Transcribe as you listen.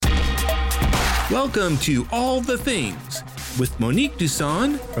Welcome to All the Things with Monique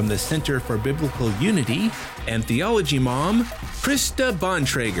Duson from the Center for Biblical Unity and Theology Mom, Krista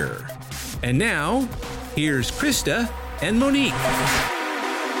Bontrager. And now, here's Krista and Monique.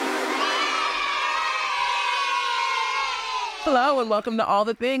 Hello and welcome to All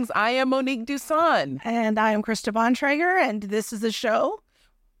the Things. I am Monique Duson. And I am Krista Bontrager, and this is a show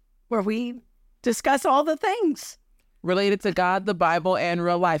where we discuss all the things Related to God, the Bible, and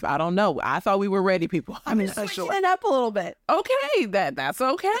real life. I don't know. I thought we were ready, people. I mean, switching it up a little bit. Okay, that's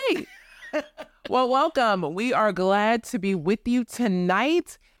okay. Well, welcome. We are glad to be with you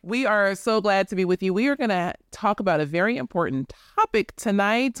tonight. We are so glad to be with you. We are going to talk about a very important topic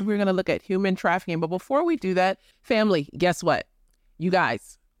tonight. We're going to look at human trafficking. But before we do that, family, guess what? You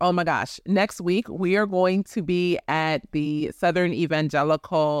guys, oh my gosh, next week we are going to be at the Southern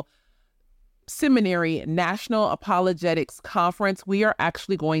Evangelical Seminary National Apologetics Conference. We are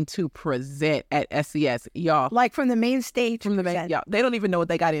actually going to present at SES, y'all. Like from the main stage. From the main, y'all. They don't even know what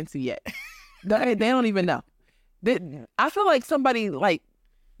they got into yet. They don't even know. I feel like somebody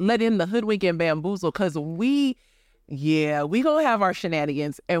let in the hoodwink and bamboozle because we gonna have our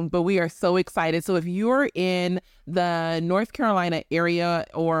shenanigans, but we are so excited. So if you're in the North Carolina area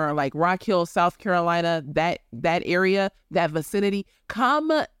or like Rock Hill, South Carolina, that area, that vicinity,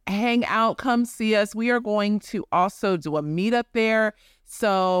 come hang out, come see us. We are going to also do a meetup there.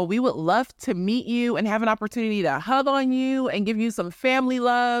 So we would love to meet you and have an opportunity to hug on you and give you some family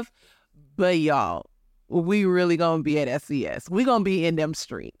love. But y'all, we really gonna be at SES. We gonna be in them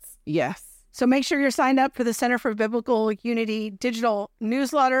streets. Yes. So make sure you're signed up for the Center for Biblical Unity digital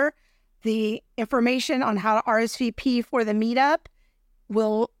newsletter. The information on how to RSVP for the meetup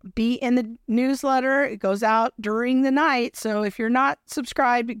will be in the newsletter. It goes out during the night. So if you're not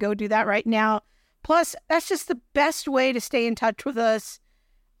subscribed, go do that right now. Plus, that's just the best way to stay in touch with us.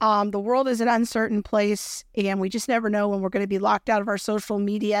 The world is an uncertain place, and we just never know when we're going to be locked out of our social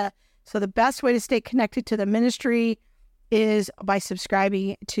media. So the best way to stay connected to the ministry is by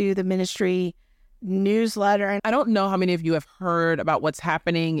subscribing to the ministry newsletter. I don't know how many of you have heard about what's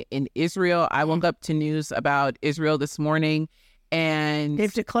happening in Israel. I woke up to news about Israel this morning, and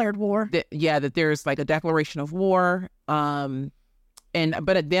they've declared war. That there's like a declaration of war. But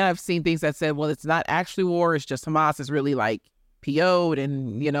then I've seen things that said, well, it's not actually war. It's just Hamas is really like PO'd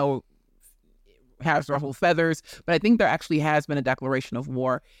and, has ruffled feathers. But I think there actually has been a declaration of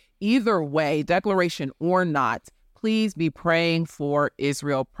war. Either way, declaration or not, please be praying for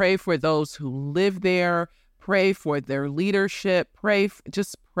Israel. Pray for those who live there. Pray for their leadership.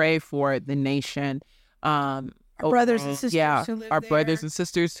 Just pray for the nation. Our brothers and sisters who live our there. Brothers and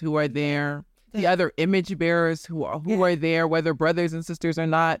sisters who are there. The other image bearers who are there, whether brothers and sisters or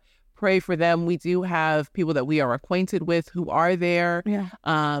not. Pray for them. We do have people that we are acquainted with who are there,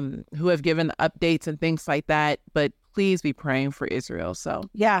 who have given updates and things like that. But please be praying for Israel. So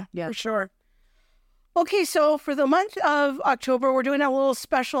yeah, for sure. Okay, so for the month of October, we're doing a little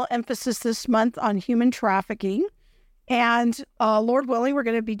special emphasis this month on human trafficking. And Lord willing, we're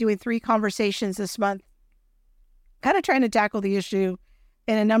going to be doing 3 conversations this month, kind of trying to tackle the issue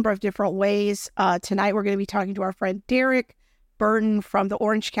in a number of different ways. Tonight, we're going to be talking to our friend Derek Burton from the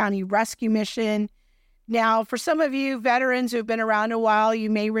Orange County Rescue Mission. Now, for some of you veterans who have been around a while, you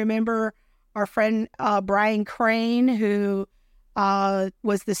may remember our friend Brian Crane, who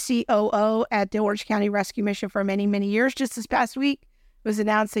was the COO at the Orange County Rescue Mission for many, many years. Just this past week, it was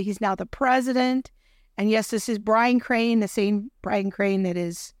announced that he's now the president. And yes, this is Brian Crane, the same Brian Crane that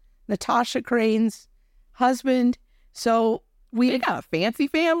is Natasha Crane's husband. So they got a fancy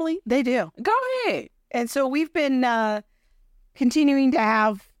family. They do. Go ahead. And so we've been continuing to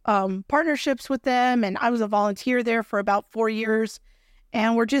have partnerships with them. And I was a volunteer there for about 4 years.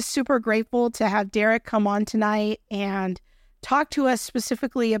 And we're just super grateful to have Derek come on tonight and talk to us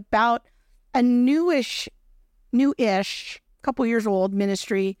specifically about a newish, couple years old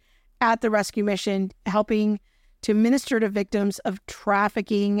ministry at the Rescue Mission, helping to minister to victims of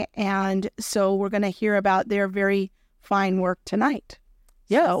trafficking. And so we're going to hear about their very fine work tonight.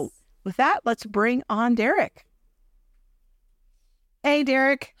 Yes. So with that, let's bring on Derek. Hey,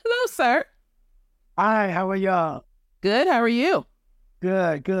 Derek. Hello, sir. Hi, how are y'all? Good. How are you?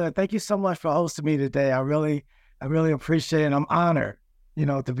 Good. Thank you so much for hosting me today. I really appreciate it. I'm honored,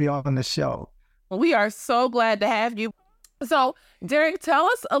 to be on the show. Well, we are so glad to have you. So, Derek, tell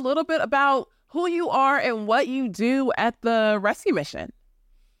us a little bit about who you are and what you do at the Rescue Mission.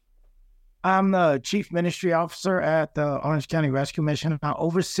 I'm the Chief Ministry Officer at the Orange County Rescue Mission. I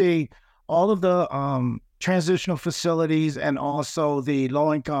oversee all of the transitional facilities and also the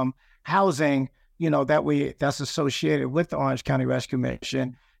low-income housing, that's associated with the Orange County Rescue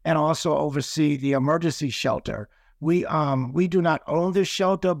Mission. and also oversee the emergency shelter. We do not own this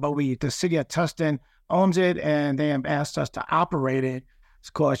shelter, but the city of Tustin owns it, and they have asked us to operate it.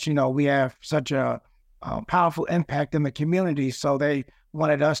 Of course, we have such a powerful impact in the community, so they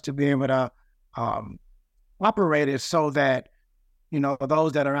wanted us to be able to operate it so that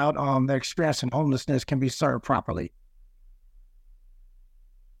those that are out that experiencing homelessness can be served properly.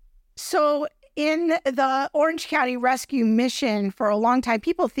 So in the Orange County Rescue Mission, for a long time,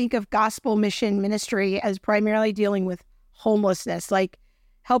 people think of gospel mission ministry as primarily dealing with homelessness, like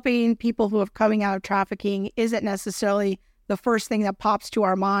helping people who are coming out of trafficking isn't necessarily the first thing that pops to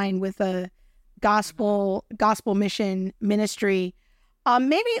our mind with a gospel mission ministry.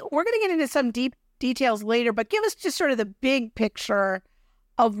 Maybe we're going to get into some deep details later, but give us just sort of the big picture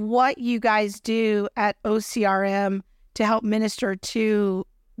of what you guys do at OCRM to help minister to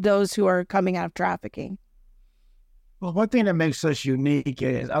those who are coming out of trafficking. Well, one thing that makes us unique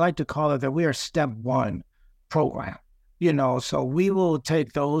is I like to call it that we are step one program. So we will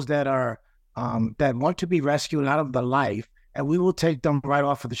take those that are that want to be rescued out of the life, and we will take them right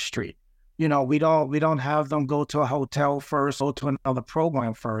off of the street. We don't have them go to a hotel first, go to another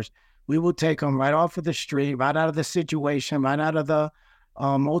program first. We will take them right off of the street, right out of the situation, right out of the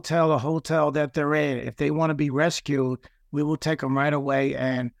motel or hotel that they're in. If they want to be rescued, we will take them right away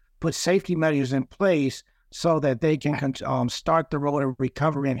and put safety measures in place so that they can start the road of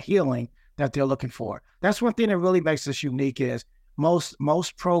recovery and healing that they're looking for. That's one thing that really makes us unique is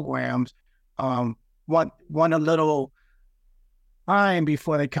most programs want a little time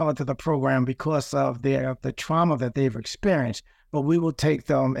before they come into the program because of the trauma that they've experienced. But we will take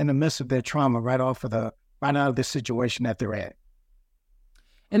them in the midst of their trauma right out of the situation that they're in.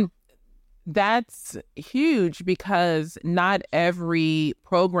 And that's huge because not every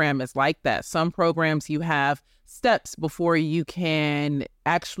program is like that. Some programs you have steps before you can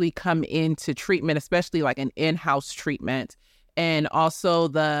actually come into treatment, especially like an in-house treatment. And also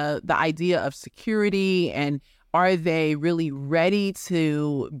the idea of security and are they really ready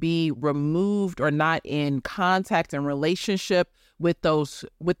to be removed or not in contact and relationship with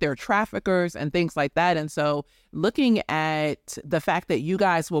their traffickers and things like that. And so looking at the fact that you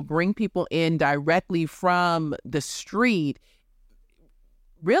guys will bring people in directly from the street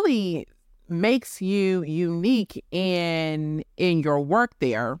really makes you unique in your work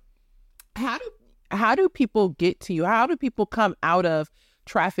there. How do people get to you? How do people come out of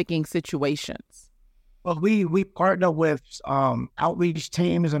trafficking situations? Well, we partner with outreach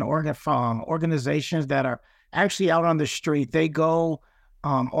teams and organizations that are actually out on the street. They go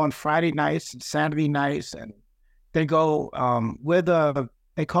on Friday nights and Saturday nights, and they go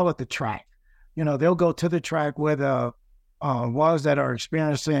they call it the track. They'll go to the track where the ones that are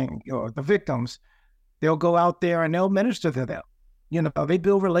experiencing the victims. They'll go out there and they'll minister to them. They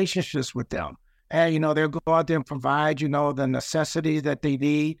build relationships with them, and they'll go out there and provide the necessities that they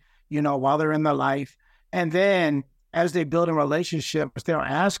need while they're in their life. And then as they build in relationships, they'll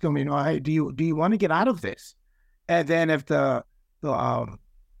ask them, hey, do you want to get out of this? And then if the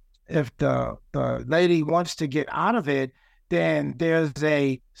lady wants to get out of it, then there's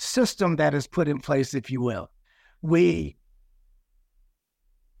a system that is put in place, if you will.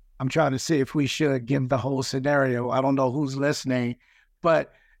 I'm trying to see if we should give the whole scenario. I don't know who's listening,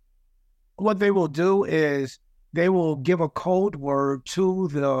 but what they will do is they will give a code word to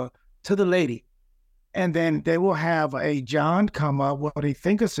the lady. And then they will have a John come up, what they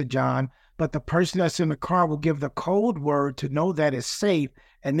think is a John, but the person that's in the car will give the code word to know that it's safe,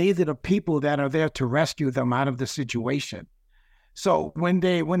 and these are the people that are there to rescue them out of the situation. So when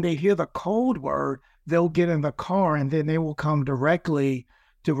they hear the code word, they'll get in the car, and then they will come directly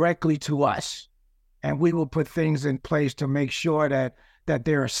to us, and we will put things in place to make sure that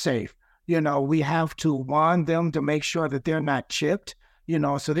they're safe. We have to warn them to make sure that they're not chipped,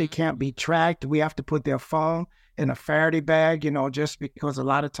 so they can't be tracked. We have to put their phone in a Faraday bag, just because a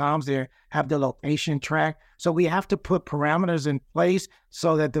lot of times they have the location tracked. So we have to put parameters in place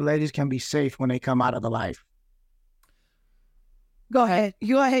so that the ladies can be safe when they come out of the life. Go ahead,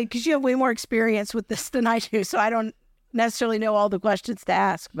 because you have way more experience with this than I do, so I don't necessarily know all the questions to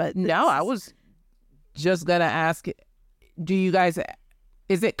ask. But no, I was just gonna ask,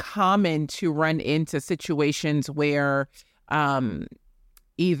 is it common to run into situations where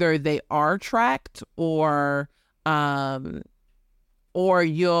either they are tracked or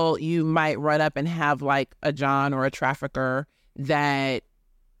you might run up and have like a John or a trafficker that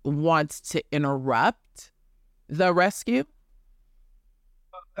wants to interrupt the rescue?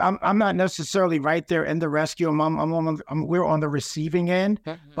 I'm not necessarily right there in the rescue. We're on the receiving end,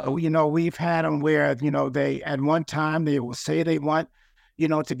 but we've had them where they at one time they will say they want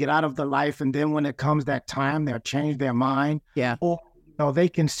to get out of the life. And then when it comes that time, they'll change their mind. Yeah. Or, they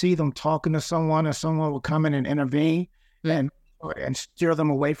can see them talking to someone, and someone will come in and intervene and steer them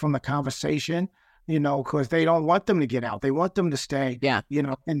away from the conversation, because they don't want them to get out. They want them to stay,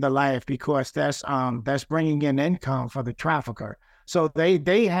 in the life, because that's bringing in income for the trafficker. So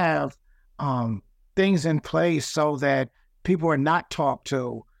they have things in place so that people are not talked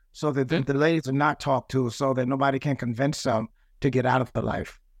to, so that the ladies are not talked to, so that nobody can convince them to get out of the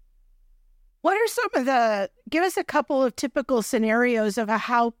life. What are give us a couple of typical scenarios of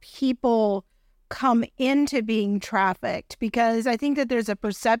how people come into being trafficked? Because I think that there's a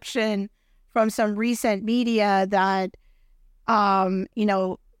perception from some recent media that,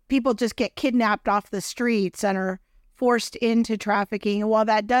 people just get kidnapped off the streets and are forced into trafficking. And while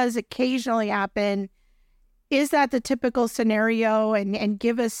that does occasionally happen, is that the typical scenario? And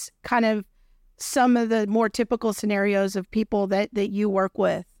give us kind of some of the more typical scenarios of people that you work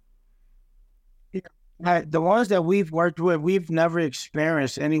with. The ones that we've worked with, we've never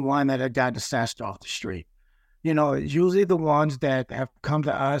experienced anyone that had gotten snatched off the street. Usually the ones that have come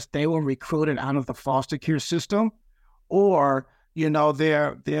to us, they were recruited out of the foster care system, or,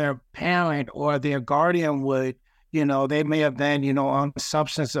 their parent or their guardian would, they may have been, on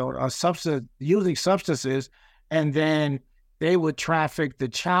substance or using substances, and then they would traffic the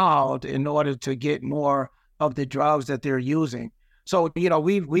child in order to get more of the drugs that they're using. So,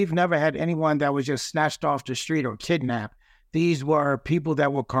 we've never had anyone that was just snatched off the street or kidnapped. These were people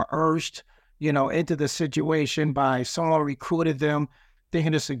that were coerced, into the situation by someone recruited them,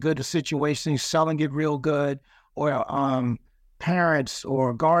 thinking it's a good situation, selling it real good, or parents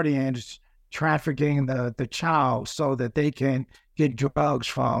or guardians trafficking the child so that they can get drugs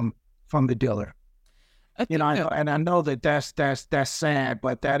from the dealer. And I know that's sad,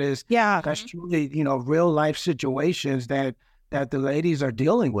 but that's truly, real life situations that the ladies are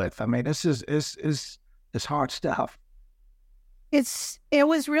dealing with. I mean, this is hard stuff. It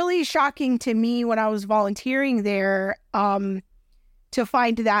was really shocking to me when I was volunteering there to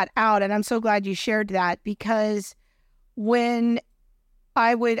find that out. And I'm so glad you shared that, because when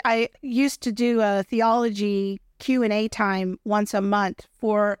I used to do a theology Q&A time once a month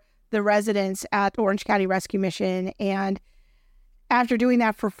for the residents at Orange County Rescue Mission. And after doing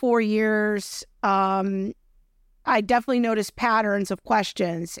that for 4 years, I definitely noticed patterns of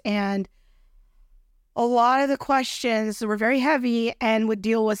questions, and a lot of the questions were very heavy and would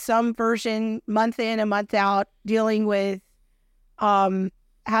deal with some version month in and month out, dealing with how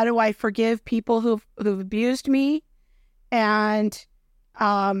do I forgive people who've abused me, and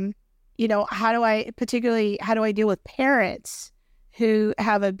how do I deal with parents who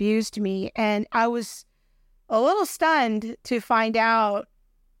have abused me. And I was a little stunned to find out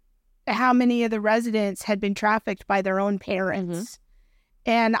how many of the residents had been trafficked by their own parents. Mm-hmm.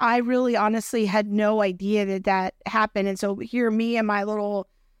 And I really honestly had no idea that happened. And so here, me and my little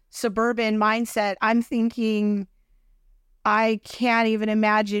suburban mindset, I'm thinking, I can't even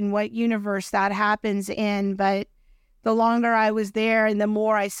imagine what universe that happens in. But the longer I was there and the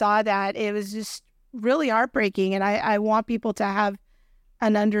more I saw that, it was just really heartbreaking. And I want people to have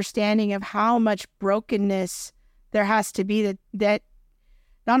an understanding of how much brokenness there has to be that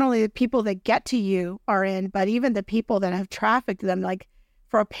not only the people that get to you are in, but even the people that have trafficked them. Like,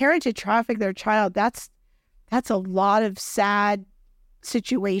 for a parent to traffic their child, that's a lot of sad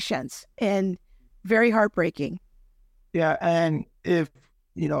situations and very heartbreaking. Yeah, and if,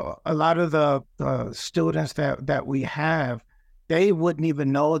 a lot of the students that we have, they wouldn't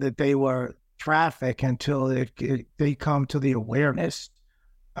even know that they were trafficked until they come to the awareness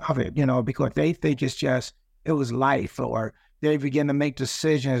of it, because they think it was life, or they begin to make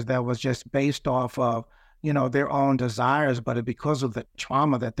decisions that was just based off of, their own desires, but because of the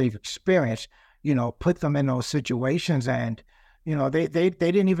trauma that they've experienced, put them in those situations. And, they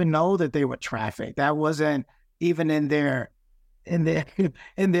didn't even know that they were trafficked. That wasn't even in their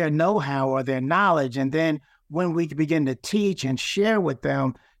know-how or their knowledge. And then when we begin to teach and share with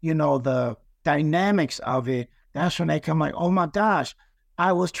them, the dynamics of it, that's when they come like, oh my gosh,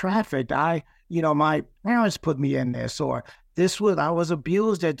 I was trafficked. My parents put me in this, or I was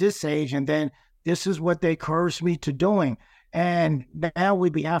abused at this age, and then this is what they coerced me to doing. And now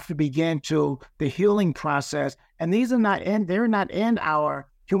we have to begin to the healing process. And they're not in our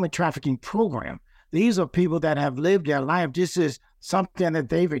human trafficking program. These are people that have lived their life. This is something that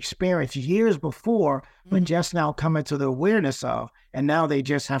they've experienced years before, but just now coming to the awareness of, and now they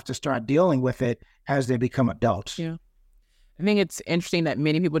just have to start dealing with it as they become adults. Yeah. I think it's interesting that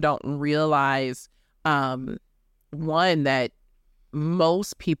many people don't realize, one, that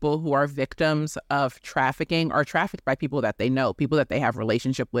most people who are victims of trafficking are trafficked by people that they know, people that they have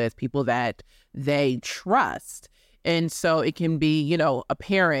relationship with, people that they trust. And so it can be, you know, a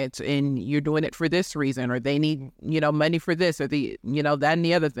parent and you're doing it for this reason, or they need, you know, money for this or the, you know, that and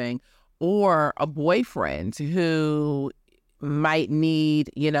the other thing, or a boyfriend who might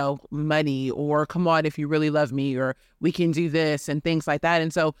need, you know, money, or come on, if you really love me, or we can do this and things like that.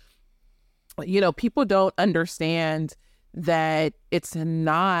 And so, you know, people don't understand that it's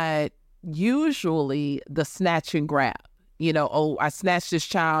not usually the snatch and grab. You know, oh, I snatched this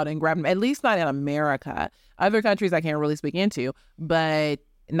child and grabbed him, at least not in America. Other countries I can't really speak into, but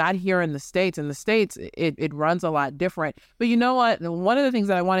not here in the States. In the States, it runs a lot different. But you know what? One of the things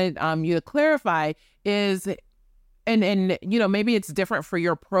that I wanted you to clarify is, and you know, maybe it's different for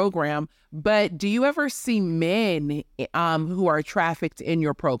your program, but do you ever see men who are trafficked in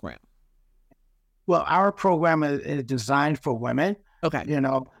your program? Well, our program is designed for women. Okay. You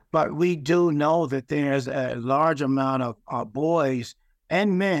know, but we do know that there's a large amount of boys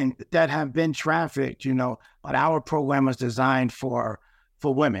and men that have been trafficked, you know, but our program is designed for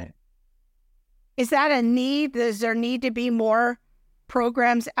women. Is that a need? Does there need to be more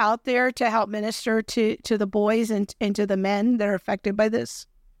programs out there to help minister to the boys and to the men that are affected by this?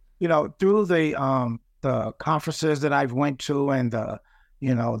 You know, through the conferences that I've went to and the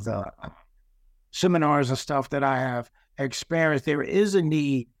seminars and stuff that I have experienced, there is a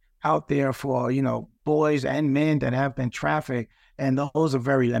need out there for, you know, boys and men that have been trafficked, and those are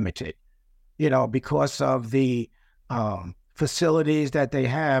very limited, you know, because of the facilities that they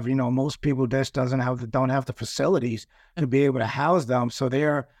have. You know, most people just don't have the facilities to be able to house them. So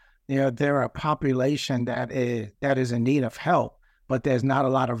they're a population that is in need of help, but there's not a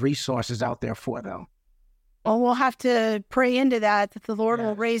lot of resources out there for them. Well, we'll have to pray into that the Lord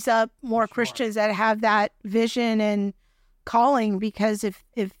will raise up more Christians that have that vision and calling, because if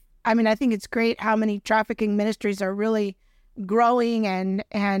I think it's great how many trafficking ministries are really growing,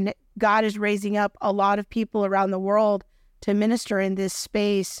 and God is raising up a lot of people around the world to minister in this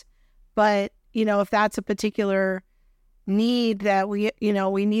space. But, you know, if that's a particular need that we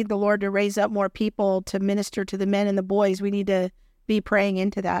need the Lord to raise up more people to minister to the men and the boys, we need to be praying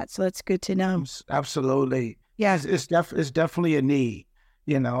into that. So that's good to know. Absolutely. Yeah. It's definitely a need,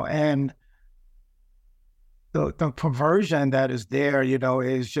 you know, and the perversion that is there, you know,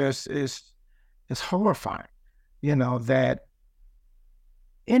 is horrifying, you know, that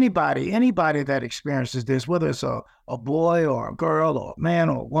anybody that experiences this, whether it's a boy or a girl or a man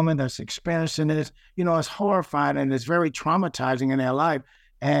or a woman that's experiencing this, you know, it's horrifying and it's very traumatizing in their life.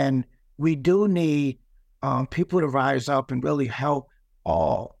 And we do need people to rise up and really help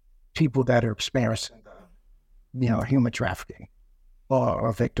all people that are experiencing human trafficking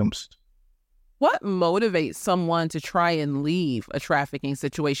or victims. What motivates someone to try and leave a trafficking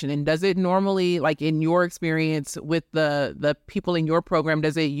situation? And does it normally, like in your experience with the people in your program,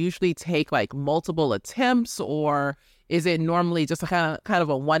 does it usually take like multiple attempts, or is it normally just a kind of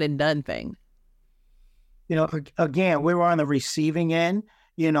a one and done thing? You know, again, we were on the receiving end,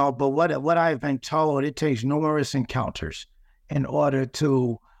 you know, but what I've been told, it takes numerous encounters in order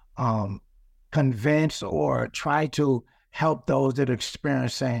to convince or try to help those that are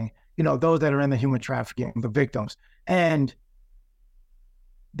experiencing, you know, those that are in the human trafficking, the victims. And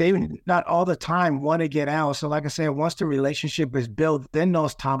they not all the time want to get out. So like I said, once the relationship is built, then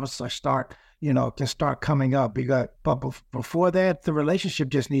those topics can start coming up. But before that, the relationship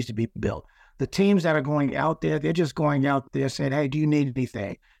just needs to be built. The teams that are going out there, they're just going out there saying, hey, do you need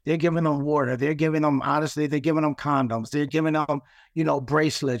anything? They're giving them water. They're giving them, honestly, they're giving them condoms. They're giving them, you know,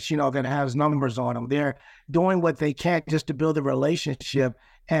 bracelets, you know, that has numbers on them. They're doing what they can just to build a relationship.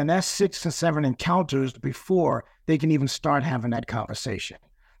 And that's 6 to 7 encounters before they can even start having that conversation.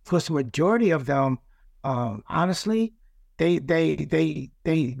 Because the majority of them, honestly, they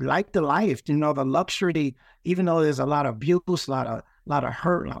like the life, you know, the luxury, even though there's a lot of abuse, a lot of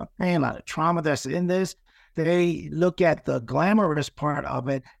hurt, a lot of pain, a lot of trauma that's in this. They look at the glamorous part of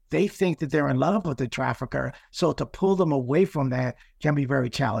it. They think that they're in love with the trafficker. So to pull them away from that can be very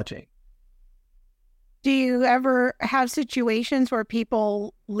challenging. Do you ever have situations where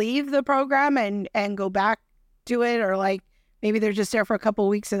people leave the program and go back to it? Or like maybe they're just there for a couple of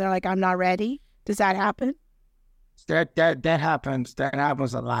weeks and they're like, I'm not ready. Does that happen? That happens. That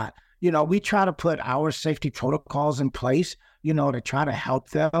happens a lot. You know, we try to put our safety protocols in place, you know, to try to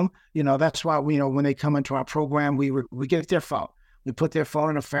help them. You know, that's why, you know, when they come into our program, we get their phone. We put their phone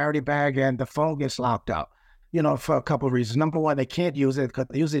in a Faraday bag and the phone gets locked up, you know, for a couple of reasons. Number one, they can't use it because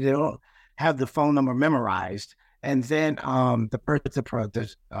usually they don't have the phone number memorized. And then the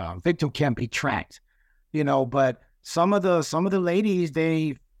victim can't be tracked, you know, but some of the ladies,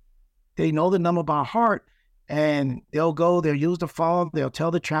 they know the number by heart, and they'll use the phone, they'll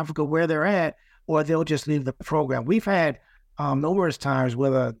tell the trafficker where they're at, or they'll just leave the program. We've had numerous times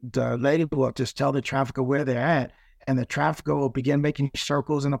where the lady will just tell the trafficker where they're at, and the trafficker will begin making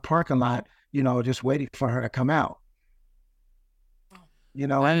circles in the parking lot, just waiting for her to come out.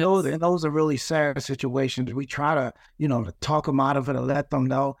 And those are really sad situations. We try to talk them out of it and let them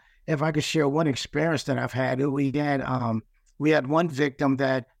know. If I could share one experience that I've had, we had one victim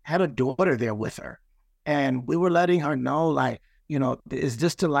that had a daughter there with her, and we were letting her know, like, is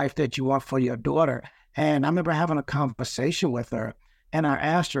this the life that you want for your daughter? And I remember having a conversation with her, and I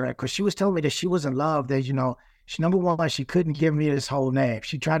asked her, because she was telling me that she was in love, that, she, number one, she couldn't give me his whole name.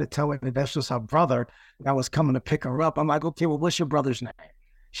 She tried to tell me that this was her brother that was coming to pick her up. I'm like, okay, well, what's your brother's name?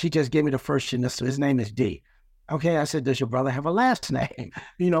 She just gave me the first initial. His name is D. Okay, I said, does your brother have a last name?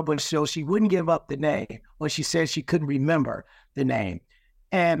 But so she wouldn't give up the name, or she said she couldn't remember the name.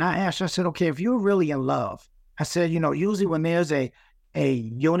 And I asked her, I said, okay, if you're really in love, I said, usually when there's a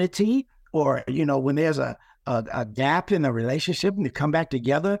unity, or, when there's a gap in the relationship and you come back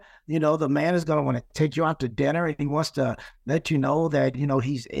together, the man is going to want to take you out to dinner, and he wants to let you know that,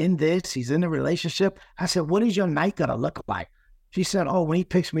 he's in the relationship. I said, what is your night going to look like? She said, oh, when he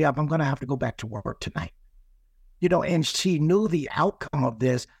picks me up, I'm going to have to go back to work tonight. And she knew the outcome of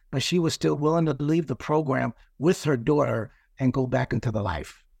this, but she was still willing to leave the program with her daughter and go back into the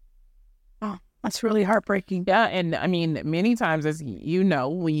life. Oh, that's really heartbreaking. Yeah, and I mean, many times, as you know,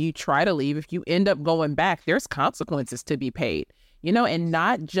 when you try to leave, if you end up going back, there's consequences to be paid, and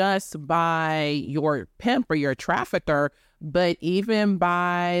not just by your pimp or your trafficker, but even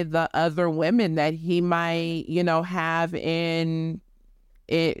by the other women that he might, have in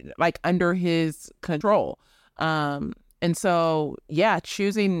it, like under his control. And so, yeah,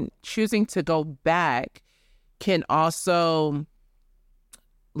 choosing to go back can also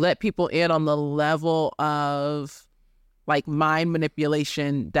let people in on the level of like mind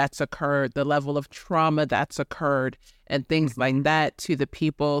manipulation that's occurred, the level of trauma that's occurred, and things like that to the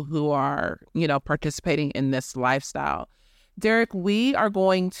people who are, participating in this lifestyle. Derek, we are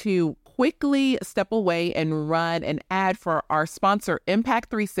going to quickly step away and run an ad for our sponsor, Impact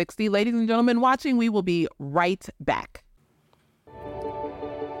 360. Ladies and gentlemen watching, we will be right back.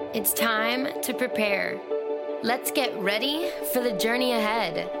 It's time to prepare. Let's get ready for the journey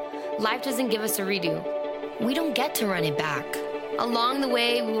ahead. Life doesn't give us a redo. We don't get to run it back. Along the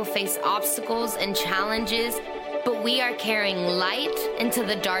way, we will face obstacles and challenges, but we are carrying light into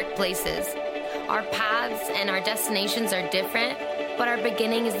the dark places. Our paths and our destinations are different, but our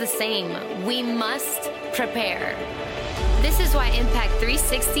beginning is the same. We must prepare. This is why Impact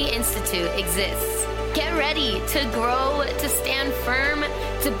 360 Institute exists. Get ready to grow, to stand firm,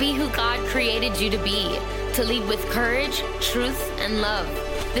 to be who God created you to be, to lead with courage, truth, and love.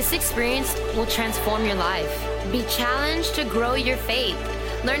 This experience will transform your life. Be challenged to grow your faith.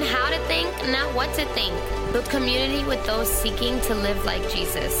 Learn how to think, not what to think. Build community with those seeking to live like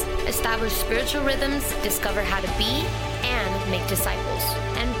Jesus. Establish spiritual rhythms, discover how to be and make disciples.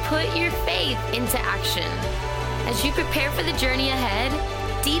 And put your faith into action. As you prepare for the journey ahead,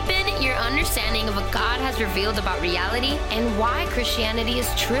 deepen your understanding of what God has revealed about reality and why Christianity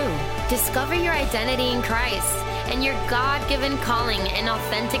is true. Discover your identity in Christ and your God-given calling in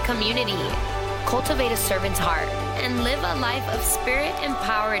authentic community. Cultivate a servant's heart and live a life of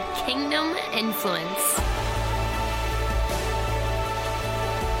spirit-empowered kingdom influence.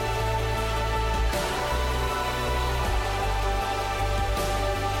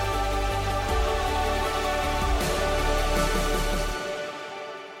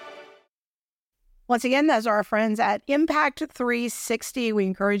 Once again, those are our friends at Impact 360. We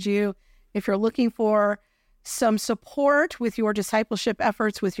encourage you, if you're looking for some support with your discipleship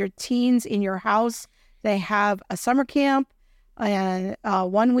efforts with your teens in your house, they have a summer camp, a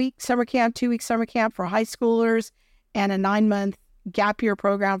 1 week summer camp, 2 week summer camp for high schoolers, and a 9-month gap year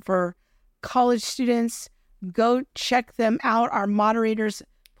program for college students. Go check them out. Our moderators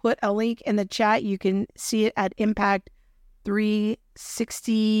put a link in the chat. You can see it at Impact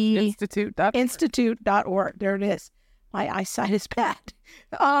 360 Institute.org. There it is. My eyesight is bad.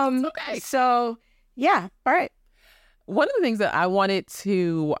 Okay. So, yeah. All right. One of the things that I wanted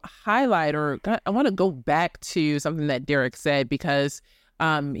to highlight, or I want to go back to something that Derek said, because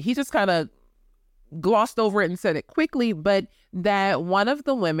he just kind of glossed over it and said it quickly, but that one of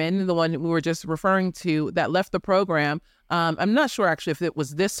the women, the one we were just referring to that left the program, I'm not sure actually if it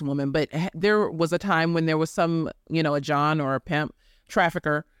was this woman, but there was a time when there was some, a John or a pimp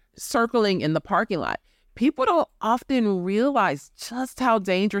trafficker circling in the parking lot. people don't often realize just how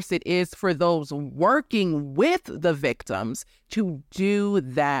dangerous it is for those working with the victims to do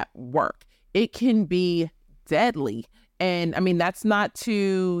that work. It can be deadly. And I mean, that's not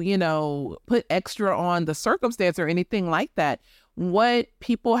to, put extra on the circumstance or anything like that. What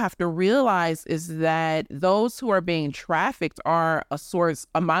people have to realize is that those who are being trafficked are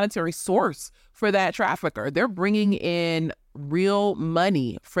a monetary source for that trafficker. They're bringing in real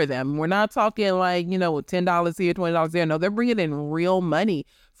money for them. We're not talking like, $10 here, $20 there. No, they're bringing in real money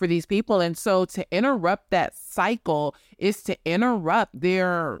for these people. And so to interrupt that cycle is to interrupt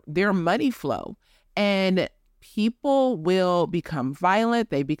their money flow. And people will become violent.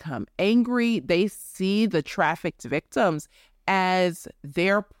 They become angry. They see the trafficked victims as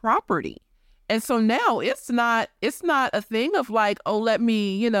their property. And so now it's not a thing of like, oh, let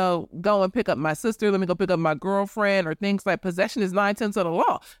me, go and pick up my sister. Let me go pick up my girlfriend, or things like possession is 9/10 of the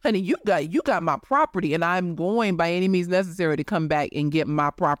law. Honey, you got my property, and I'm going by any means necessary to come back and get my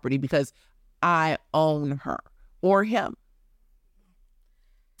property because I own her or him.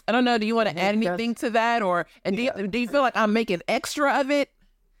 I don't know. Do you want to add anything to that, do you feel like I'm making extra of it?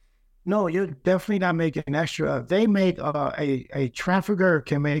 No, you're definitely not making extra. They make a trafficker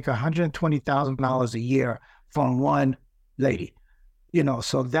can make $120,000 a year from one lady,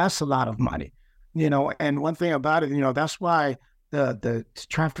 so that's a lot of money, and one thing about it, that's why the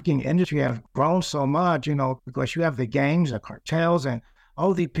trafficking industry has grown so much, because you have the gangs, the cartels, and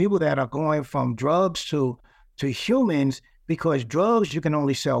all the people that are going from drugs to humans, because drugs you can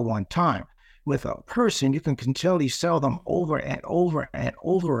only sell one time. With a person, you can continually sell them over and over and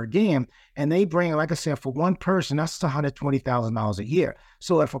over again. And they bring, like I said, for one person, that's $120,000 a year.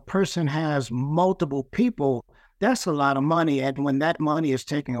 So if a person has multiple people, that's a lot of money. And when that money is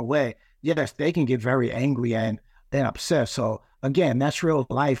taken away, yes, they can get very angry and upset. So again, that's real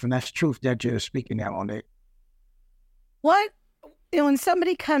life, and that's truth that you're speaking now on it. When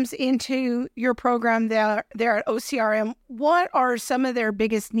somebody comes into your program there at OCRM, what are some of their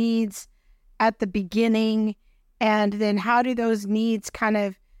biggest needs at the beginning, and then how do those needs kind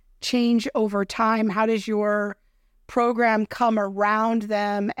of change over time? How does your program come around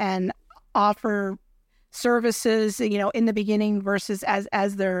them and offer services, in the beginning versus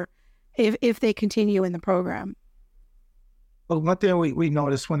as they're if they continue in the program? Well, one thing we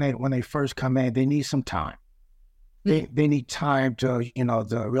notice when they first come in, they need some time. They need time to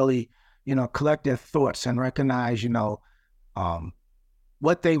to really collect their thoughts and recognize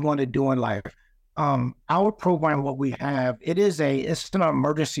what they want to do in life. Our program, what we have, it's an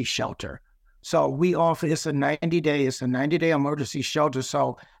emergency shelter. So we offer, it's a 90-day emergency shelter.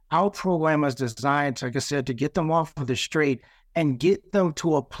 So our program is designed, like I said, to get them off of the street and get them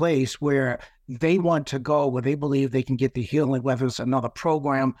to a place where they want to go, where they believe they can get the healing, whether it's another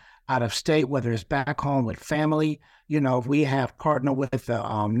program out of state, whether it's back home with family. We have partnered with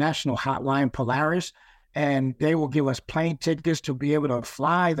the national hotline Polaris, and they will give us plane tickets to be able to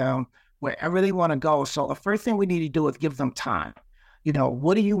fly them wherever they want to go. So the first thing we need to do is give them time.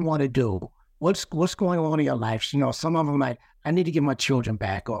 What do you want to do? What's going on in your life? Some of them like, I need to get my children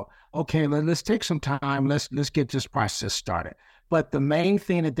back, or okay, let's take some time. Let's get this process started. But the main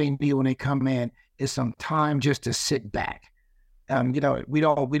thing that they need when they come in is some time just to sit back. We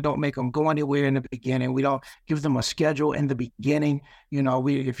don't make them go anywhere in the beginning. We don't give them a schedule in the beginning.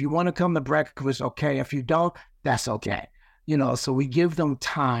 If you want to come to breakfast, okay. If you don't, that's okay. So we give them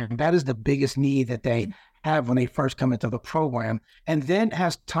time. That is the biggest need that they have when they first come into the program. And then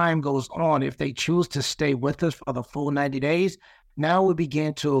as time goes on, if they choose to stay with us for the full 90 days, now we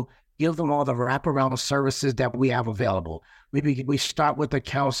begin to give them all the wraparound services that we have available. We start with the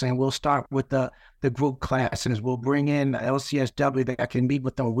counseling. We'll start with the group classes. We'll bring in LCSW that can meet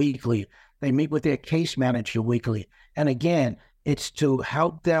with them weekly. They meet with their case manager weekly. And again, it's to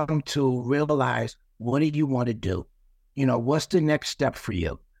help them to realize, what do you want to do? What's the next step for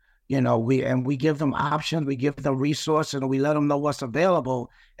you? We give them options, we give them resources, and we let them know what's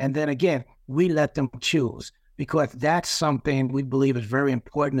available. And then again, we let them choose, because that's something we believe is very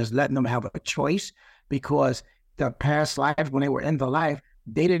important, is letting them have a choice, because the past life, when they were in the life,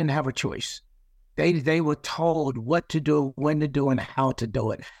 they didn't have a choice. They were told what to do, when to do, and how to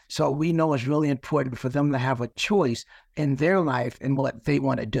do it. So we know it's really important for them to have a choice in their life and what they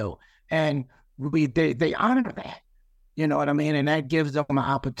want to do. And they honor that. You know what I mean? And that gives them an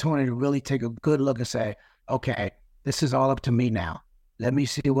opportunity to really take a good look and say, okay, this is all up to me now. Let me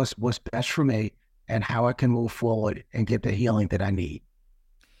see what's best for me and how I can move forward and get the healing that I need.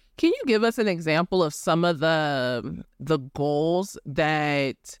 Can you give us an example of some of the goals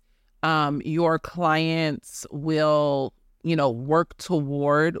that your clients will, work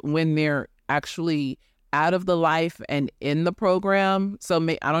toward when they're actually out of the life and in the program. So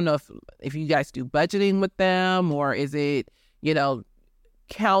I don't know if you guys do budgeting with them, or is it,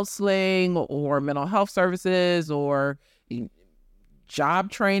 counseling or mental health services or job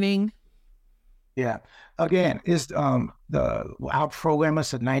training? Yeah. Again, it's our program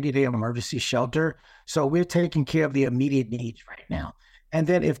is a 90-day emergency shelter. So we're taking care of the immediate needs right now. And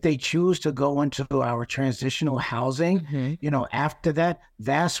then if they choose to go into our transitional housing, after that,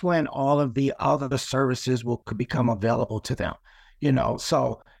 that's when all of the other services could become available to them.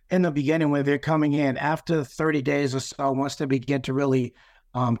 So in the beginning, when they're coming in, after 30 days or so, once they begin to really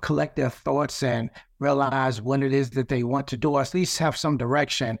collect their thoughts and realize what it is that they want to do, or at least have some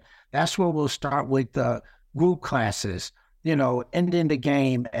direction, that's where we'll start with the group classes, ending the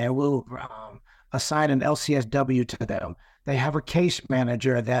game, and we'll assign an LCSW to them. They have a case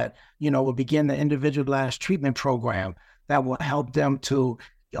manager that, will begin the individualized treatment program that will help them to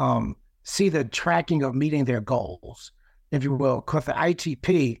see the tracking of meeting their goals, if you will. Because the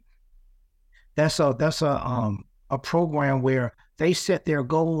ITP, that's a program where they set their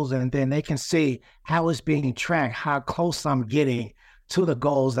goals and then they can see how it's being tracked, how close I'm getting to the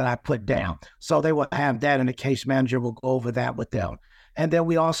goals that I put down. So they will have that, and the case manager will go over that with them. And then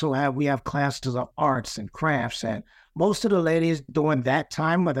we also have classes of arts and crafts, and most of the ladies during that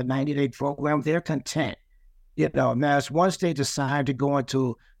time of the 90-day program, they're content. Now once they decide to go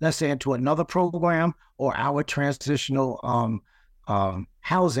into, let's say, into another program or our transitional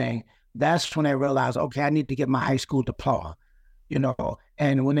housing, that's when they realize, okay, I need to get my high school diploma.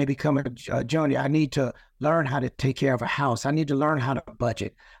 And when they become a junior, I need to learn how to take care of a house. I need to learn how to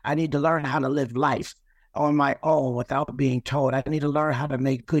budget. I need to learn how to live life on my own without being told. I need to learn how to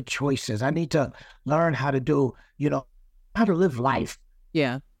make good choices. I need to learn how to do, how to live life.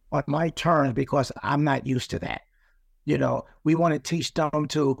 Yeah. On my terms, because I'm not used to that. We want to teach them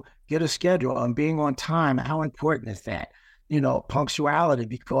to get a schedule and being on time. How important is that? Punctuality,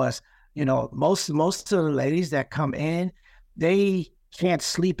 because, most of the ladies that come in, they can't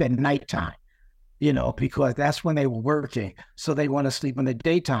sleep at nighttime, because that's when they were working. So they want to sleep in the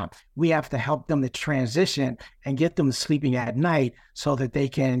daytime. We have to help them to transition and get them sleeping at night so that they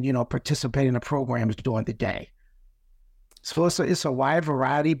can, participate in the programs during the day. So it's a wide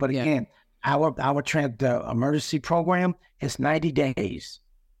variety, but again, the emergency program is 90 days.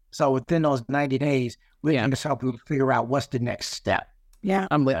 So within those 90 days, we can just help them figure out what's the next step. Yeah.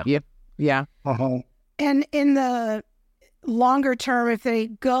 I'm with you. Yeah. Uh-huh. And in the longer term, if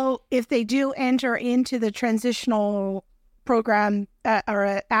they do enter into the transitional program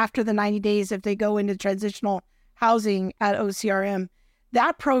or after the 90 days, if they go into transitional housing at OCRM,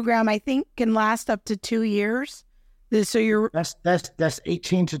 that program, I think, can last up to 2 years. So that's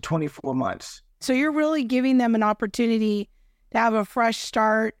 18 to 24 months. So you're really giving them an opportunity to have a fresh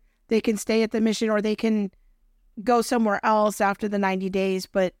start. They can stay at the mission, or they can go somewhere else after the 90 days.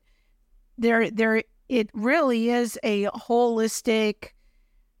 But it really is a holistic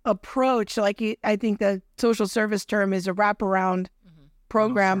approach. Like I think the social service term is a wraparound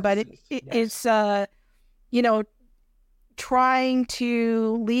program, but it's trying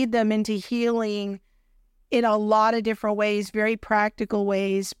to lead them into healing in a lot of different ways, very practical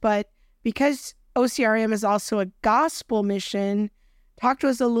ways. But because OCRM is also a gospel mission, talk to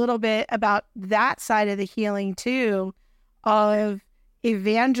us a little bit about that side of the healing too, of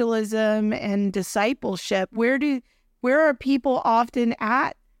evangelism and discipleship. Where are people often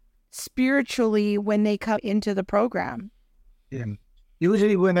at spiritually when they come into the program? Yeah.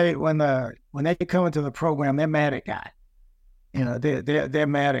 Usually when they come into the program, they're mad at God. They're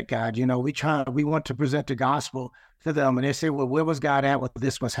mad at God. We want to present the gospel to them, and they say, well, where was God at when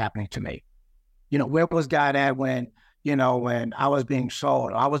this was happening to me? Where was God at when I was being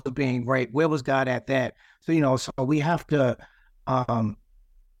sold, or I was being raped? Where was God at that? So, so we have to,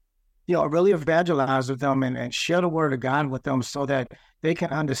 really evangelize with them and share the word of God with them so that they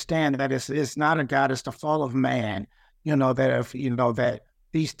can understand that it's not a God, it's the fall of man, that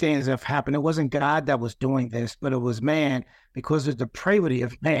these things have happened. It wasn't God that was doing this, but it was man, because of the depravity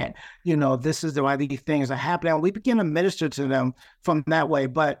of man. This is why these things are happening. And we begin to minister to them from that way.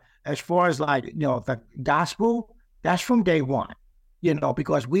 But as far as the gospel, that's from day one,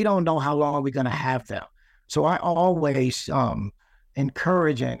 because we don't know how long we're going to have them. So I always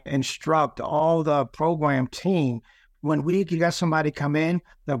encourage and instruct all the program team, when we get somebody come in,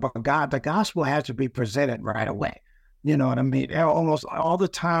 the gospel has to be presented right away. You know what I mean? Almost all the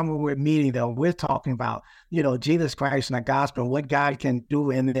time when we're meeting them, we're talking about, Jesus Christ and the gospel, what God can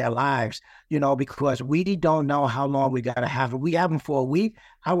do in their lives, because we don't know how long we got to have it. We have them for a week.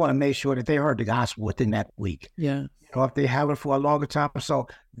 I want to make sure that they heard the gospel within that week. Yeah. If they have it for a longer time. So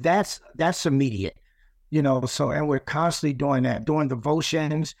that's immediate. So, and we're constantly doing that, doing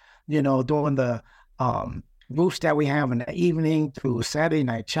devotions, doing the groups that we have in the evening through Saturday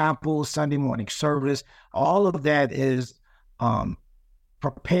night chapel, Sunday morning service. All of that is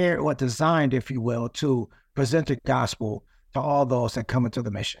prepared or designed, if you will, to present the gospel to all those that come into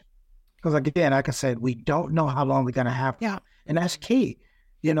the mission. Because again, like I said, we don't know how long we're going to have. Yeah. And that's key,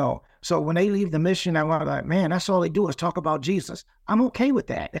 So when they leave the mission, I'm like, man, that's all they do is talk about Jesus. I'm okay with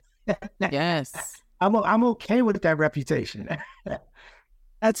that. Yes. I'm okay with that reputation.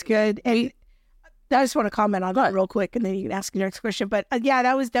 That's good. And I just want to comment on that real quick, and then you can ask your next question. But yeah,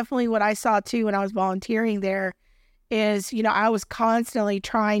 that was definitely what I saw too when I was volunteering there is, I was constantly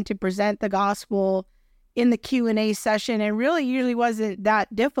trying to present the gospel in the Q&A session, and really usually wasn't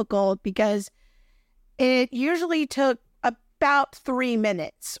that difficult because it usually took about 3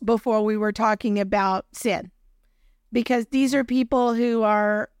 minutes before we were talking about sin, because these are people who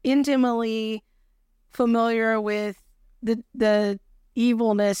are intimately familiar with the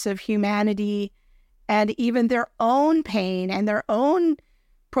evilness of humanity and even their own pain and their own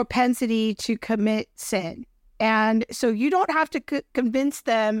propensity to commit sin. And so you don't have to convince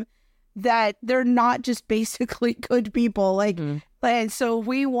them that they're not just basically good people. And so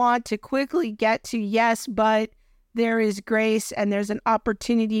we want to quickly get to, yes, but there is grace and there's an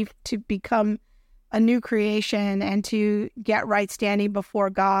opportunity to become a new creation and to get right standing before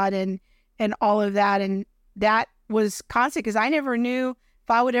God and all of that. And that was constant because I never knew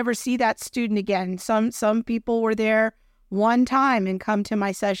if I would ever see that student again. Some people were there one time and come to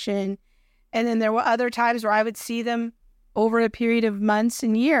my session. And then there were other times where I would see them over a period of months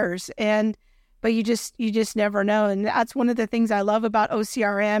and years. But you just never know. And that's one of the things I love about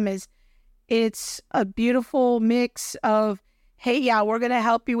OCRM is it's a beautiful mix of, hey, yeah, we're going to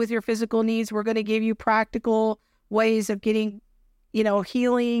help you with your physical needs. We're going to give you practical ways of getting,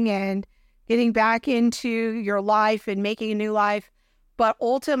 healing and getting back into your life and making a new life. But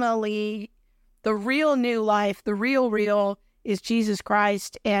ultimately, the real new life, the real is Jesus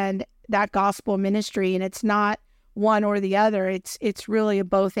Christ and that gospel ministry. And it's not one or the other. It's really a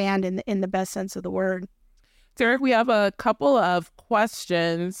both and in the best sense of the word. Derek, we have a couple of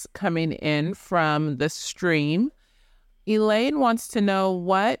questions coming in from the stream. Elaine wants to know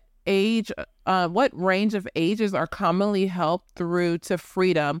what range of ages are commonly helped through to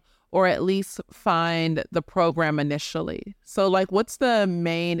freedom, or at least find the program initially. So what's the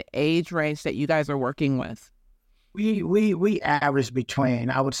main age range that you guys are working with? We average between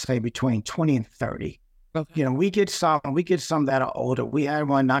 20 and 30. Okay. We get some that are older. We had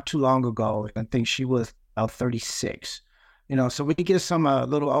one not too long ago. I think she was about 36. So we get some a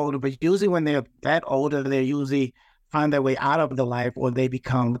little older, but usually when they're that older, they usually find their way out of the life, or they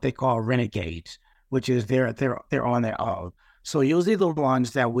become what they call renegades, which is they're on their own. So usually the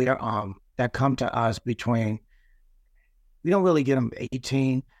ones that that come to us we don't really get them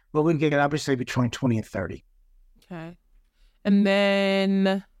 18, but we get obviously between 20 and 30. Okay. And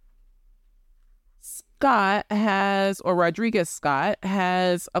then Rodriguez Scott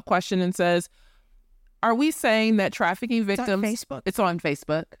has a question and says, are we saying that trafficking victims... It's on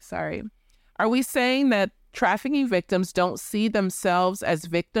Facebook. Sorry. Are we saying that trafficking victims don't see themselves as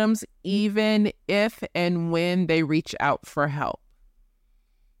victims even if and when they reach out for help?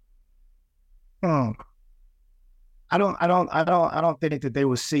 I don't think that they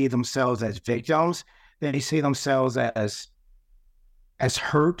will see themselves as victims. They see themselves as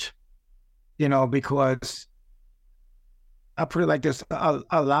hurt, because I put it like this: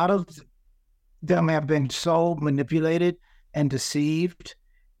 a lot of them have been so manipulated and deceived.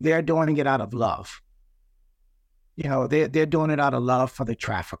 They're doing it out of love. They're doing it out of love for the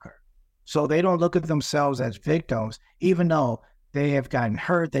trafficker. So they don't look at themselves as victims, even though they have gotten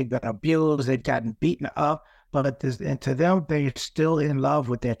hurt, they've been abused, they've gotten beaten up. And to them, they're still in love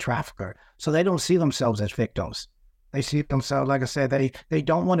with their trafficker. So they don't see themselves as victims. They see themselves, like I said, they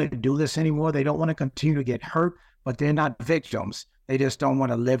don't want to do this anymore. They don't want to continue to get hurt, but they're not victims. They just don't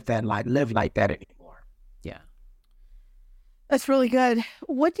want to live like that anymore. Yeah. That's really good.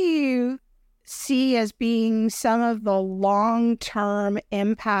 What do you see as being some of the long-term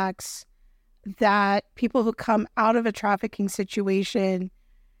impacts that people who come out of a trafficking situation,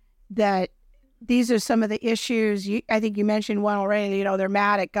 that these are some of the issues? I think you mentioned one already, they're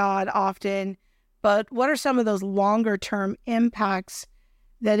mad at God often, but what are some of those longer-term impacts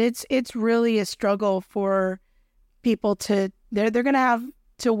that it's really a struggle for people to, they're going to have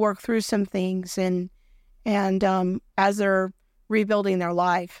to work through some things and as they're rebuilding their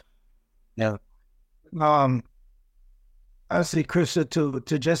life? Yeah. I say, Krista,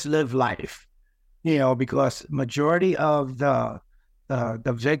 to just live life, because majority of the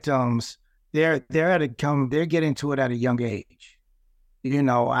victims, they're getting to it at a young age. You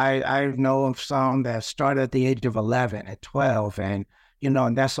know, I know of some that started at the age of 11, at 12, and,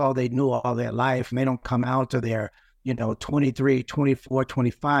 and that's all they knew all their life. And they don't come out to their, 23, 24,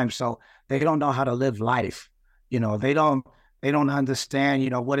 25. So they don't know how to live life. They don't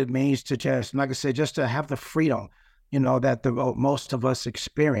understand, what it means to just, like I said, just to have the freedom, that most of us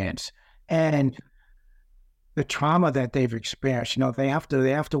experience. And the trauma that they've experienced, they have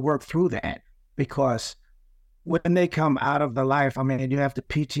to work through that, because when they come out of the life, I mean, you have the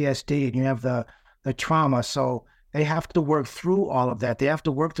PTSD and you have the trauma. So they have to work through all of that. They have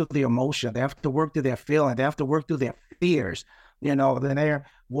to work through the emotion. They have to work through their feelings. They have to work through their fears. Then they're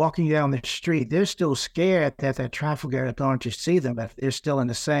walking down the street. They're still scared that that trafficker is going to see them, but they're still in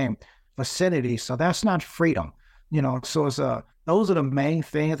the same vicinity. So that's not freedom. So those are the main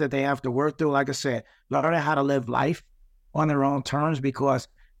things that they have to work through. Like I said, learning how to live life on their own terms, because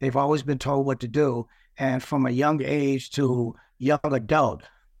they've always been told what to do. And from a young age to young adult,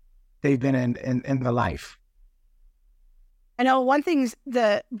 they've been in the life. I know one thing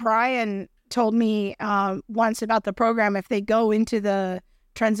that Brian told me once about the program, if they go into the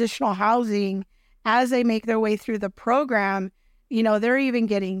transitional housing, as they make their way through the program, they're even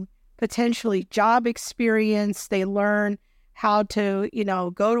getting potentially job experience. They learn how to,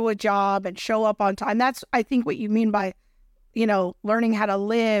 go to a job and show up on time. That's, I think, what you mean by, learning how to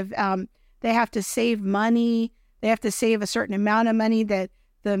live. They have to save money. They have to save a certain amount of money that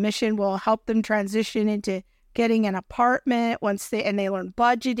the mission will help them transition into getting an apartment and they learn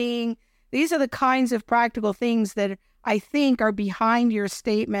budgeting. These are the kinds of practical things that I think are behind your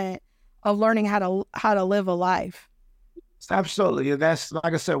statement of learning how to live a life. Absolutely. That's,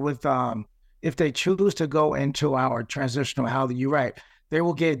 like I said, with if they choose to go into our transitional housing, you're right. They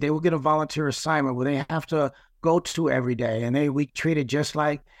will get a volunteer assignment where they have to go to every day, and we treat it just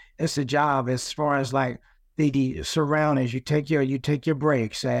like it's a job, as far as like the surroundings. You take your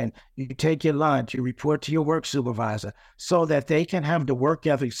breaks and you take your lunch. You report to your work supervisor so that they can have the work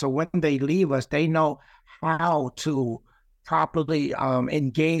ethic. So when they leave us, they know how to properly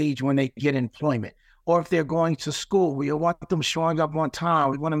engage when they get employment. Or if they're going to school, we want them showing up on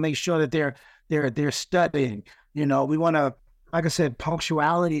time. We want to make sure that they're studying. We want to, like I said,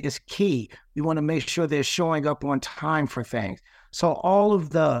 punctuality is key. We want to make sure they're showing up on time for things. So all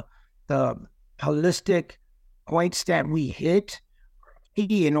of the holistic points that we hit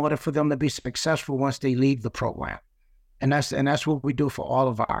in order for them to be successful once they leave the program. And that's what we do for all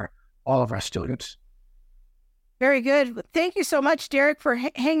of our students. Very good. Thank you so much, Derek, for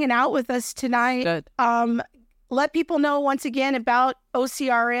hanging out with us tonight. Good. Let people know once again about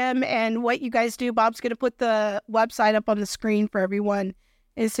OCRM and what you guys do. Bob's going to put the website up on the screen for everyone,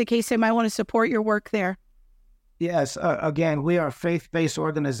 in case they might want to support your work there. Yes. Again, we are a faith-based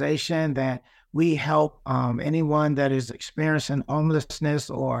organization that we help anyone that is experiencing homelessness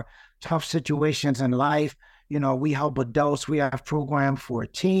or tough situations in life. We help adults. We have programs for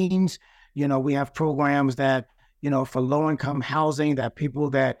teens. We have programs that, for low-income housing, that people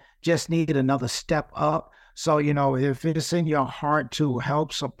that just need another step up. So, if it's in your heart to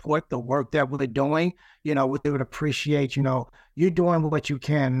help support the work that we're doing, we would appreciate, you doing what you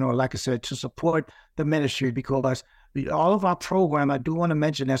can, like I said, to support the ministry, because all of our programs, I do want to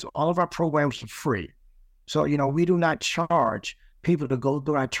mention this, all of our programs are free. So, we do not charge people to go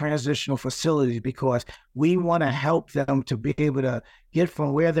through our transitional facilities, because we want to help them to be able to get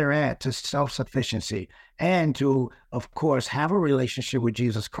from where they're at to self-sufficiency, and to, of course, have a relationship with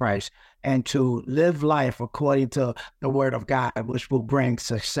Jesus Christ, and to live life according to the Word of God, which will bring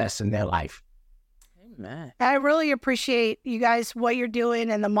success in their life. Amen. I really appreciate you guys, what you're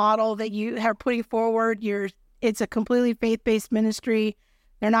doing and the model that you are putting forward. It's a completely faith-based ministry.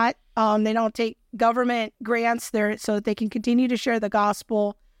 They're not, they don't take government grants there, so that they can continue to share the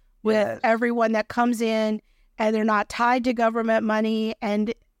gospel with everyone that comes in, and they're not tied to government money.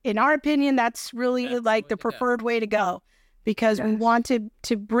 And in our opinion, that's really the preferred way to go, because we want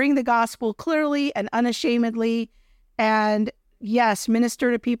to bring the gospel clearly and unashamedly, and yes,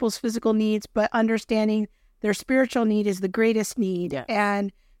 minister to people's physical needs, but understanding their spiritual need is the greatest need. Yes.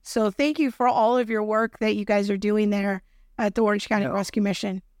 And so thank you for all of your work that you guys are doing there at the Orange County Rescue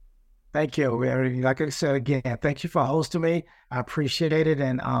Mission. Thank you. Like I said, again, thank you for hosting me. I appreciate it.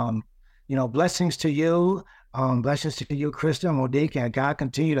 And, blessings to you. Blessings to you, Krista, Monique, and God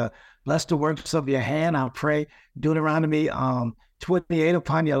continue to bless the works of your hand. I pray Deuteronomy 28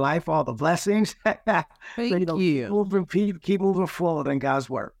 upon your life, all the blessings. Thank you. Keep moving forward in God's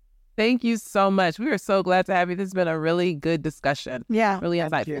word. Thank you so much. We are so glad to have you. This has been a really good discussion. Yeah. Really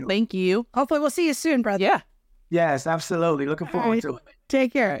insightful. Thank you. Hopefully we'll see you soon, brother. Yeah. Yes, absolutely. Looking forward to it.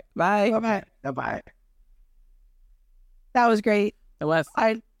 Take care. Bye. Bye-bye. Bye-bye. That was great. It was.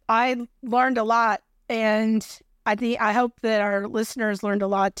 I learned a lot, and I hope that our listeners learned a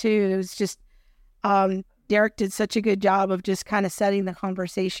lot too. It was just Derek did such a good job of just kind of setting the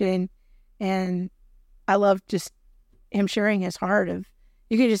conversation, and I love just him sharing his heart of.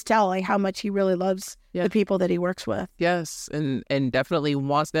 You can just tell like how much he really loves the people that he works with. Yes, and definitely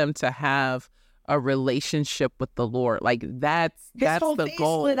wants them to have a relationship with the Lord. Like that's His whole the face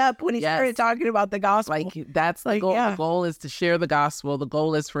goal. lit up when he started talking about the gospel. Like that's the goal. The goal is to share the gospel. The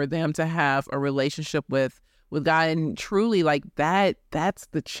goal is for them to have a relationship with God, and truly like that's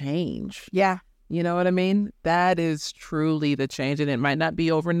the change. Yeah. You know what I mean? That is truly the change, and it might not be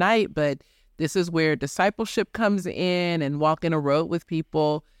overnight, but this is where discipleship comes in and walking a road with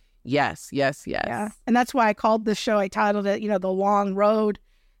people. Yes. Yeah. And that's why I called the show, I titled it, The Long Road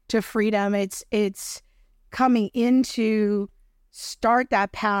to Freedom. It's coming into start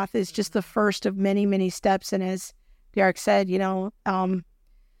that path is just the first of many, many steps. And as Derek said, it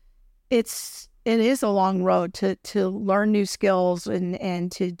is a long road to learn new skills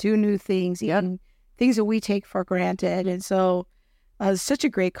and to do new things, even things that we take for granted. And so it's such a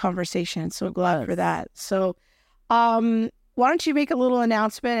great conversation. So glad for that. So why don't you make a little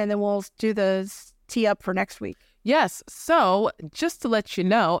announcement and then we'll do the tee up for next week. Yes. So just to let you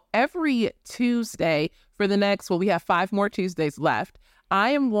know, every Tuesday for the next, we have 5 more Tuesdays left.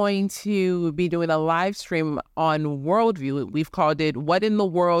 I am going to be doing a live stream on Worldview. We've called it, What in the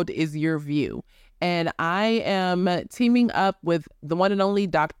World is Your View? And I am teaming up with the one and only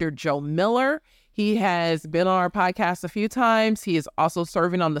Dr. Joe Miller. He has been on our podcast a few times. He is also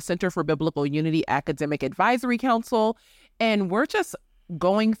serving on the Center for Biblical Unity Academic Advisory Council. And we're just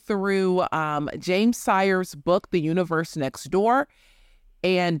going through James Sire's book, The Universe Next Door,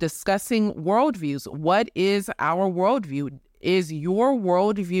 and discussing worldviews. What is our worldview? Is your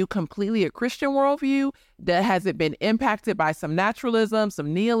worldview completely a Christian worldview? Has it been impacted by some naturalism,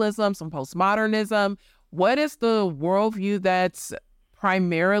 some nihilism, some postmodernism? What is the worldview that's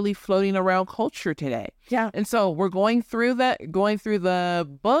primarily floating around culture today? Yeah. And so we're going through the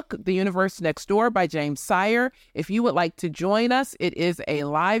book, The Universe Next Door by James Sire. If you would like to join us, it is a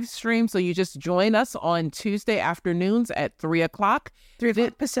live stream. So you just join us on Tuesday afternoons at 3 o'clock. 3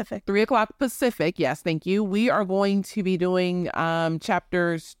 o'clock Pacific. 3 o'clock Pacific. Yes, thank you. We are going to be doing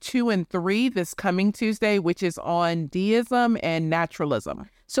chapters 2 and 3 this coming Tuesday, which is on deism and naturalism.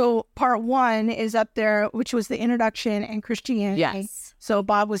 So part 1 is up there, which was the introduction and Christianity. Yes. So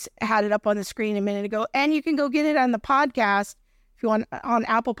Bob had it up on the screen a minute ago, and you can go get it on the podcast if you want on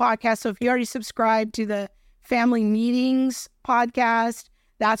Apple Podcasts. So if you already subscribed to the Family Meetings podcast,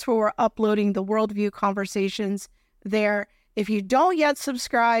 that's where we're uploading the Worldview conversations there. If you don't yet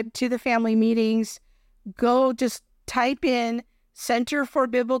subscribe to the Family Meetings, go just type in Center for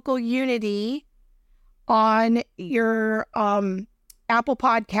Biblical Unity on your Apple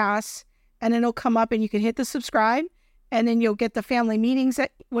Podcasts, and then it'll come up and you can hit the subscribe, and then you'll get the Family Meetings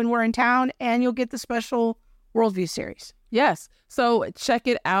when we're in town, and you'll get the special Worldview series. Yes. So check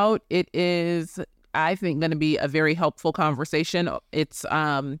it out. It is, I think, going to be a very helpful conversation. It's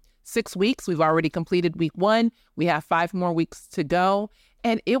 6 weeks. We've already completed week 1. We have 5 more weeks to go.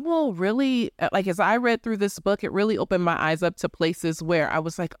 And it will really, like, as I read through this book, it really opened my eyes up to places where I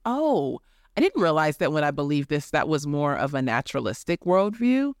was like, oh, I didn't realize that when I believed this, that was more of a naturalistic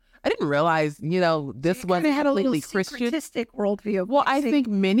worldview. I didn't realize, this was completely Christian. Syncretistic worldview. Well, I think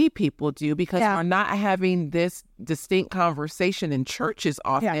many people do because we're not having this distinct conversation in churches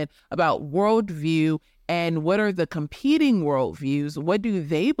often about worldview and what are the competing worldviews. What do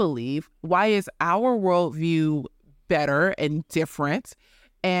they believe? Why is our worldview better and different?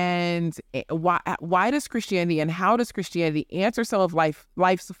 And why does Christianity and how does Christianity answer some of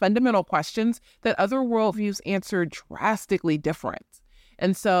life's fundamental questions that other worldviews answer drastically different?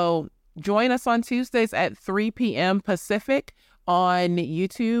 And so join us on Tuesdays at 3 p.m. Pacific on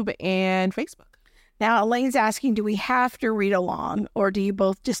YouTube and Facebook. Now, Elaine's asking, do we have to read along, or do you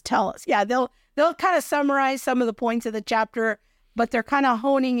both just tell us? Yeah, they'll kind of summarize some of the points of the chapter, but they're kind of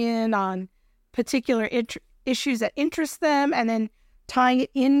honing in on particular issues that interest them and then tying it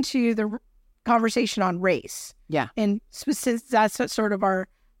into the conversation on race. Yeah. And since that's sort of our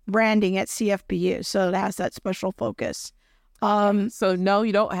branding at CFBU, so it has that special focus. So no,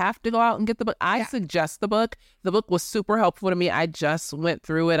 you don't have to go out and get the book. I suggest the book. The book was super helpful to me. I just went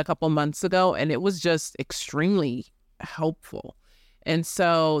through it a couple months ago and it was just extremely helpful. And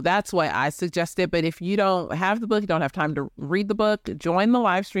so that's why I suggest it. But if you don't have the book, you don't have time to read the book, join the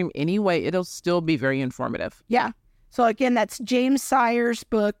live stream anyway. It'll still be very informative. Yeah. So again, that's James Sire's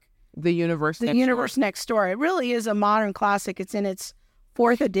book, The Universe Next Door. It really is a modern classic. It's in its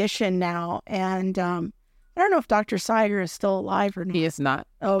 4th edition now. And I don't know if Dr. Siger is still alive or not. He is not.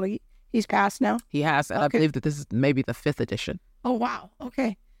 Oh, he's passed now? He has. And I believe that this is maybe the 5th edition. Oh, wow.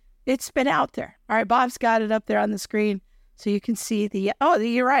 Okay. It's been out there. All right, Bob's got it up there on the screen so you can see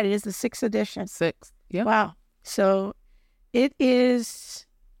you're right. It is the 6th edition. 6th. Yeah. Wow. So it is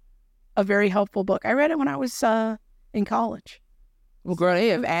a very helpful book. I read it when I was in college. Well, girl, they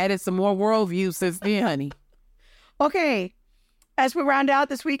have added some more worldviews since then, honey. Okay. As we round out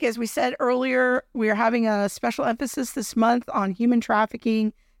this week, as we said earlier, we are having a special emphasis this month on human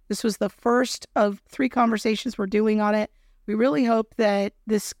trafficking. This was the first of 3 conversations we're doing on it. We really hope that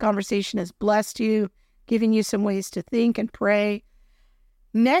this conversation has blessed you, giving you some ways to think and pray.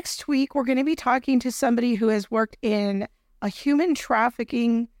 Next week, we're going to be talking to somebody who has worked in a human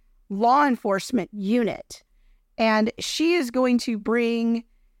trafficking law enforcement unit. And she is going to bring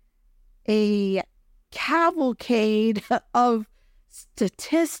a cavalcade of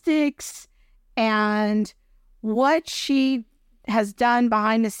statistics and what she has done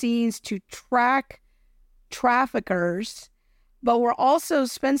behind the scenes to track traffickers. But we'll also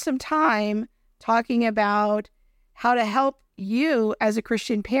spend some time talking about how to help you as a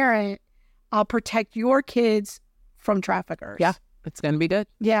Christian parent protect your kids from traffickers. Yeah, it's going to be good.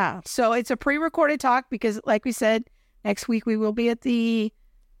 Yeah. So it's a pre-recorded talk because, like we said, next week we will be at the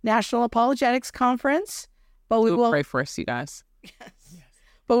National Apologetics Conference. But we will pray for us, you guys. Yes.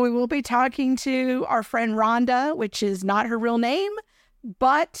 But we will be talking to our friend Rhonda, which is not her real name,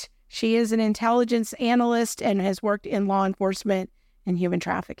 but she is an intelligence analyst and has worked in law enforcement and human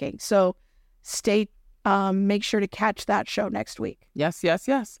trafficking. So make sure to catch that show next week. Yes, yes,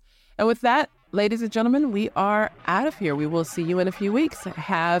 yes. And with that, ladies and gentlemen, we are out of here. We will see you in a few weeks.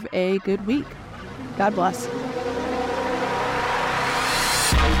 Have a good week. God bless.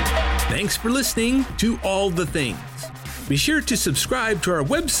 Thanks for listening to All the Things. Be sure to subscribe to our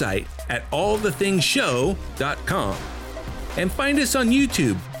website at allthethingshow.com and find us on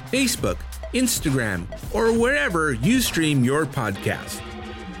YouTube, Facebook, Instagram, or wherever you stream your podcast.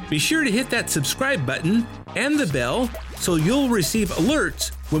 Be sure to hit that subscribe button and the bell so you'll receive alerts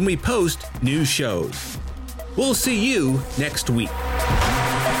when we post new shows. We'll see you next week.